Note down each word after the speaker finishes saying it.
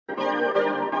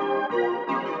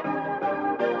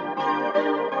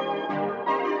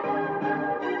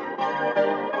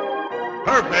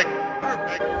Perfect.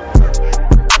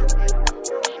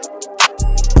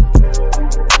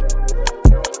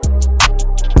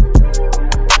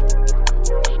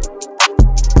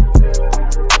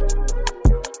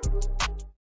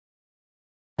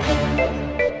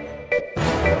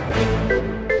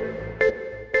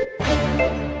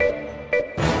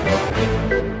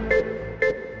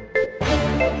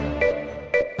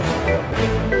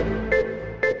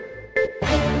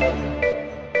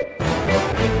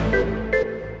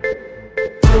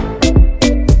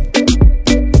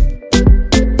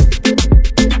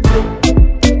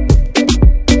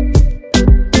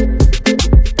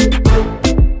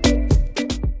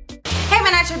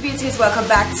 Welcome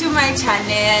back to my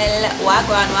channel.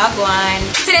 Wagwan.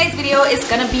 Today's video is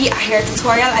gonna be a hair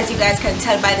tutorial, as you guys can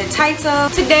tell by the title.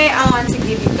 Today I want to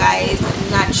give you guys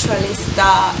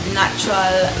Naturalista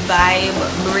natural vibe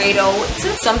braid out,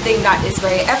 something that is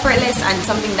very effortless and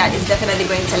something that is definitely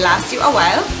going to last you a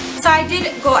while. So I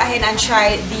did go ahead and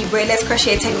try the braidless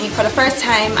crochet technique for the first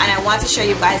time, and I want to show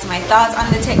you guys my thoughts on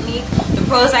the technique, the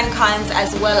pros and cons,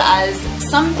 as well as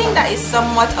something that is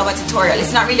somewhat of a tutorial.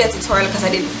 It's not really a tutorial because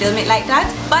I didn't film it like that,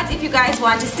 but if you guys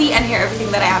want to see and hear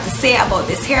everything that I have to say about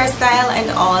this hairstyle and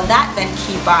all that, then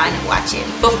keep on watching.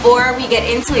 Before we get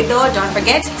into it though, don't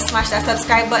forget to smash that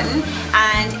subscribe button,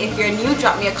 and if you're new,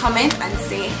 drop me a comment and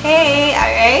say hey.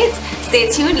 Alright, stay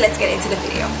tuned, let's get into the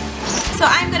video. So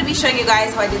I'm going to be showing you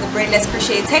guys how I did the braidless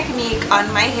crochet technique on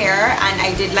my hair, and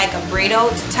I did like a braid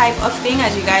out type of thing,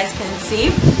 as you guys can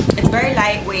see. It's very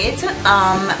lightweight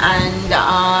and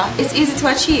it's easy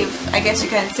to achieve, I guess you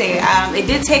can say. It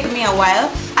did take me a while.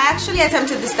 I actually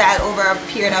attempted the style over a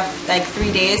period of like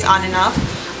 3 days on and off,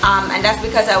 and that's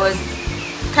because I was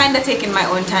kind of taking my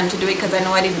own time to do it, because I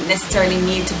know I didn't necessarily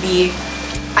need to be,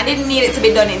 I didn't need it to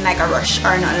be done in like a rush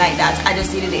or nothing like that. I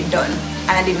just needed it done,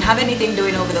 and I didn't have anything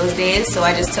doing over those days, so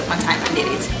I just took my time and did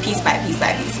it piece by piece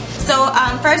by piece. So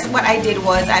first what I did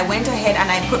was I went ahead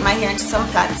and I put my hair into some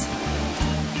plaits.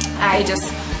 I just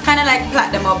kind of like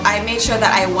plait them up. I made sure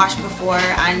that I washed before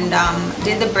and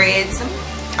did the braids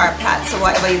or plaits, or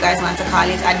whatever you guys want to call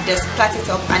it. I just plait it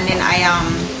up, and then I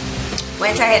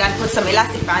went ahead and put some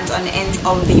elastic bands on the ends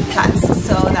of the plaits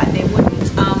so that they wouldn't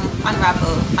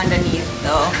unravel underneath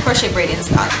the crochet braiding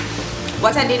stuff.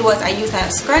 What I did was I used a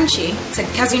scrunchie,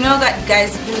 because you know that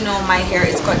guys, you know my hair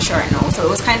is cut short now, so it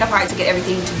was kind of hard to get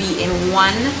everything to be in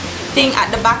one thing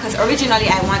at the back, because originally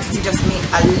I wanted to just make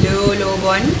a low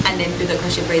bun and then do the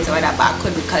crochet braids over that back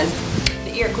could, because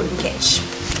the ear couldn't catch.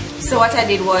 So what I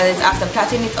did was, after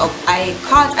plaiting it up, I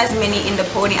caught as many in the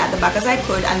pony at the back as I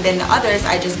could, and then the others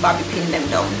I just bobby pinned them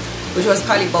down, which was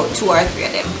probably about 2 or 3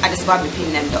 of them. I just bobby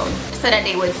pinned them down so that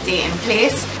they would stay in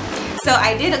place. So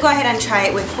I did go ahead and try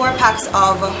it with 4 packs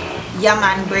of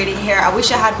Yaman braiding hair. I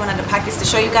wish I had one of the packets to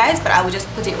show you guys, but I will just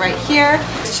put it right here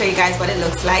to show you guys what it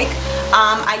looks like.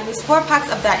 I used 4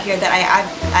 packs of that hair that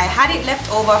I had it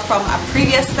left over from a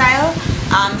previous style,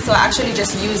 so I actually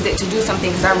just used it to do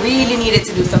something, because I really needed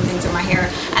to do something to my hair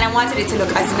and I wanted it to look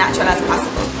as natural as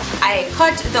possible. I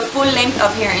cut the full length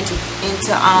of hair into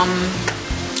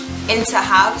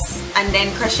halves and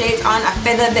then crocheted on. I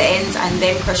feathered the ends and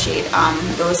then crocheted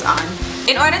those on.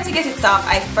 In order to get it soft,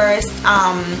 I first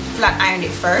flat ironed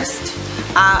it first.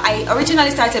 I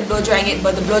originally started blow drying it,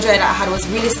 but the blow dryer that I had was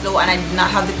really slow and I did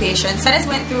not have the patience. So I just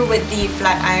went through with the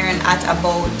flat iron at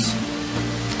about,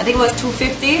 I think it was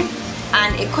 250,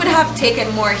 and it could have taken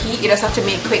more heat. You just have to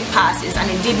make quick passes, and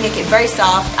it did make it very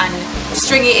soft and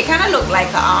stringy. It kind of looked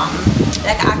like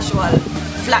an actual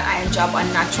flat iron job on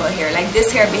natural hair. Like,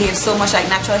 this hair behaves so much like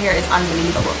natural hair, it's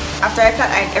unbelievable. After I flat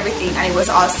ironed everything and it was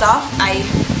all soft, I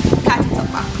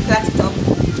plait it up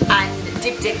and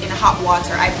dipped it in hot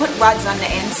water. I put rods on the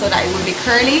end so that it would be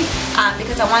curly,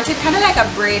 because I wanted kind of like a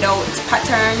braid out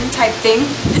pattern type thing.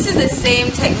 This is the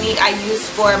same technique I used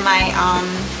for my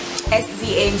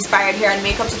SZA inspired hair and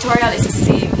makeup tutorial. It's the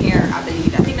same hair, I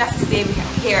believe. I think that's the same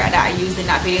hair that I used in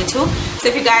that video too. So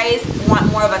if you guys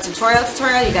want more of a tutorial,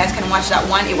 you guys can watch that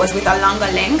one. It was with a longer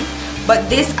length, but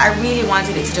this, I really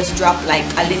wanted it to just drop like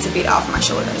a little bit off my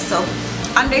shoulders. So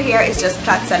under here is just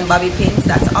plaits and bobby pins,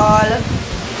 that's all.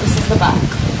 This is the back.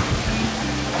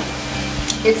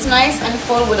 It's nice and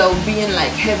full without being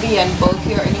like heavy and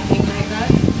bulky or anything like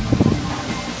that.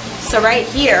 So right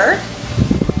here,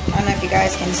 I don't know if you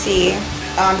guys can see,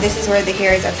 this is where the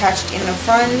hair is attached in the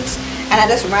front, and I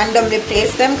just randomly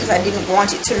placed them because I didn't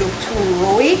want it to look too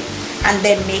rowy and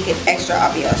then make it extra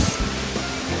obvious.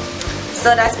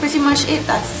 So that's pretty much it.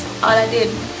 That's all I did.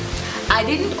 I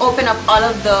didn't open up all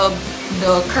of the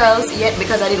curls yet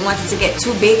because I didn't want it to get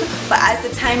too big, but as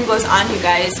the time goes on, you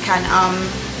guys can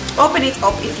open it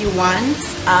up if you want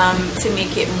to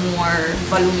make it more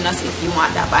voluminous if you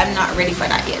want that, but I'm not ready for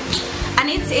that yet. And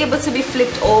it's able to be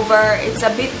flipped over. It's a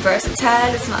bit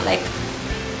versatile. It's not like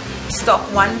stuck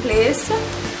one place.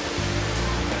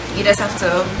 You just have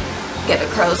to get the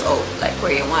curls out like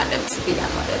where you want them to be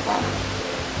and whatever.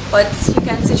 But you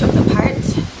can stitch up the part.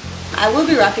 I will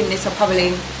be rocking this for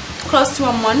probably close to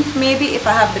a month maybe if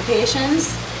I have the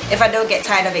patience, if I don't get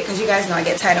tired of it, because you guys know I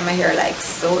get tired of my hair like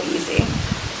so easy.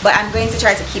 But I'm going to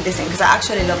try to keep this in because I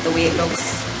actually love the way it looks.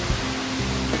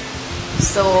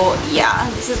 So yeah,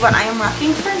 this is what I am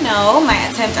rocking for now, my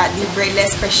attempt at the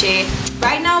braidless crochet.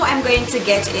 Right now I'm going to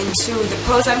get into the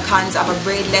pros and cons of a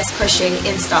braidless crochet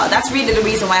install. That's really the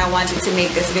reason why I wanted to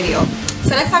make this video.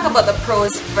 So let's talk about the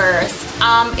pros first.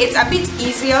 It's a bit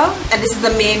easier, and this is the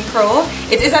main pro.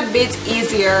 It is a bit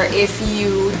easier if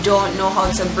you don't know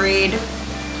how to braid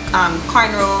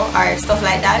cornrow or stuff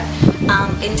like that.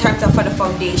 In terms of for the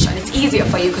foundation, it's easier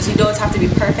for you because you don't have to be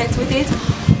perfect with it.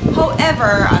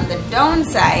 However, on the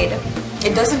downside,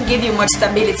 it doesn't give you much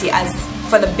stability as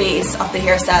for the base of the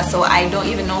hairstyle, so I don't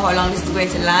even know how long this is going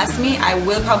to last me. I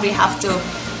will probably have to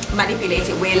manipulate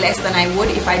it way less than I would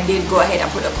if I did go ahead and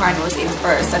put the cornrows in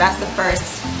first. So that's the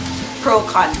first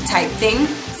pro-con type thing.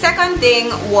 Second thing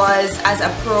was, as a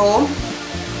pro,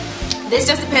 this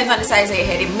just depends on the size of your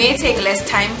head. It may take less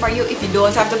time for you if you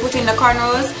don't have to put in the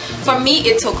cornrows. For me,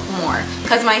 it took more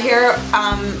because my hair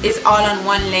is all on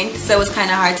one length, so it was kind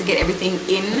of hard to get everything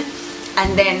in.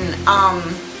 And then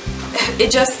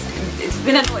it's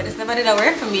been annoying. It's never did that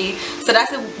work for me. So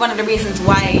that's one of the reasons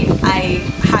why I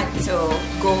had to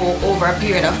go over a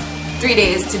period of 3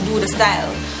 days to do the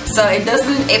style. So it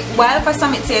doesn't, while for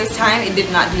some it saves time, it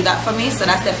did not do that for me. So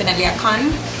that's definitely a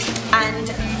con. And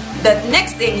the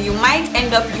next thing, you might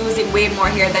end up using way more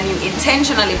hair than you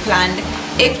intentionally planned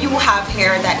if you have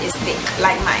hair that is thick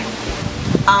like mine.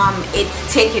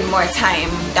 It's taking more time.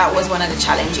 That was one of the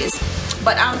challenges.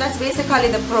 But that's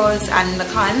basically the pros and the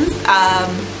cons.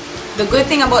 The good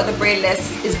thing about the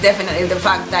braidless is definitely the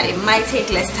fact that it might take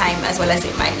less time as well as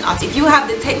it might not. If you have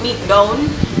the technique down,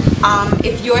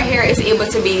 if your hair is able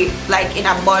to be like in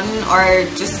a bun or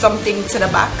just something to the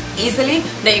back easily,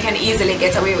 then you can easily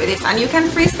get away with it, and you can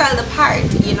freestyle the part,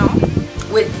 you know,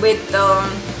 with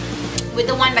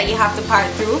the one that you have to part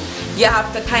through. You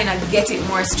have to kind of get it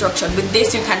more structured. With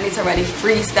this, you can literally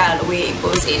freestyle the way it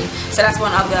goes in. So that's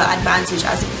one of the advantages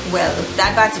as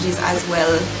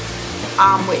well.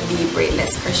 With the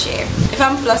braidless crochet. If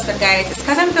I'm flustered, guys, it's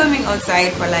because I'm filming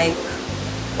outside for like,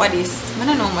 what is, I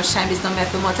don't know how much time this number I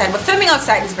film outside, but filming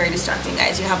outside is very distracting,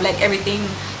 guys. You have like everything,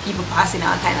 people passing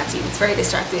out kind of thing. It's very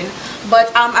distracting.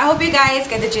 But I hope you guys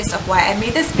get the gist of why I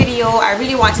made this video. I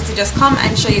really wanted to just come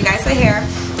and show you guys the hair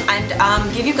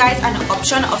and give you guys an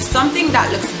option of something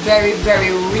that looks very, very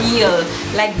real.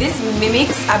 Like this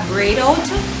mimics a braid out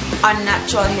on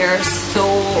natural hair so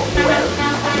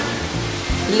well.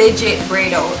 Legit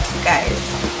braid out, guys.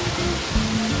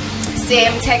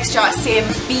 Same texture, same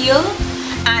feel,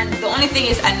 and the only thing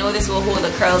is I know this will hold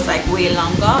the curls like way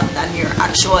longer than your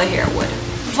actual hair would.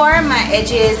 For my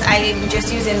edges, I'm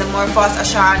just using the Morphos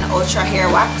Ashan Ultra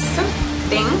Hair Wax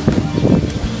thing,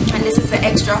 and this is the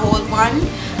extra hold one,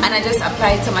 and I just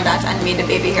applied some of that and made the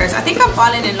baby hairs. I think I'm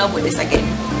falling in love with this again,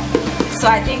 so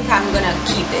I think I'm gonna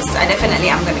keep this. I definitely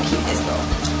am gonna keep this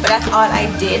though. But that's all I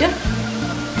did.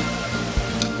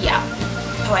 Yeah,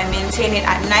 so I maintain it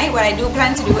at night. What I do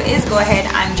plan to do is go ahead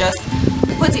and just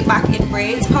put it back in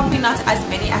braids, probably not as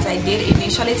many as I did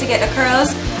initially to get the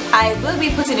curls. I will be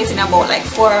putting it in about like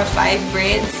 4 or 5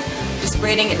 braids, just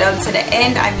braiding it down to the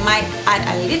end. I might add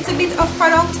a little bit of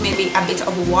product, maybe a bit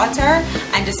of water,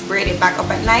 and just braid it back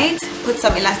up at night, put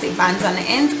some elastic bands on the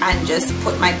ends, and just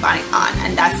put my bonnet on,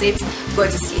 and that's it. Go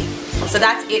to sleep. So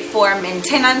that's it for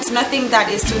maintenance. Nothing that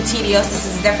is too tedious. This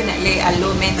is definitely a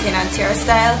low maintenance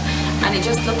hairstyle, and it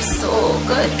just looks so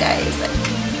good, guys. Like,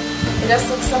 it just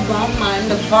looks so bomb, man.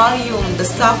 The volume, the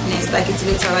softness, like it's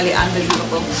literally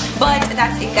unbelievable. But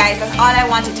that's it, guys. That's all I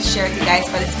wanted to share with you guys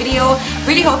for this video.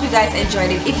 Really hope you guys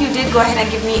enjoyed it. If you did, go ahead and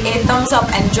give me a thumbs up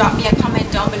and drop me a comment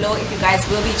down below if you guys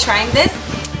will be trying this.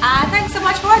 Thanks so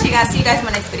much for watching. I'll see you guys in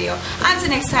my next video.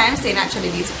 Until next time, stay naturally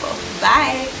beautiful.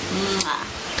 Bye. Mwah.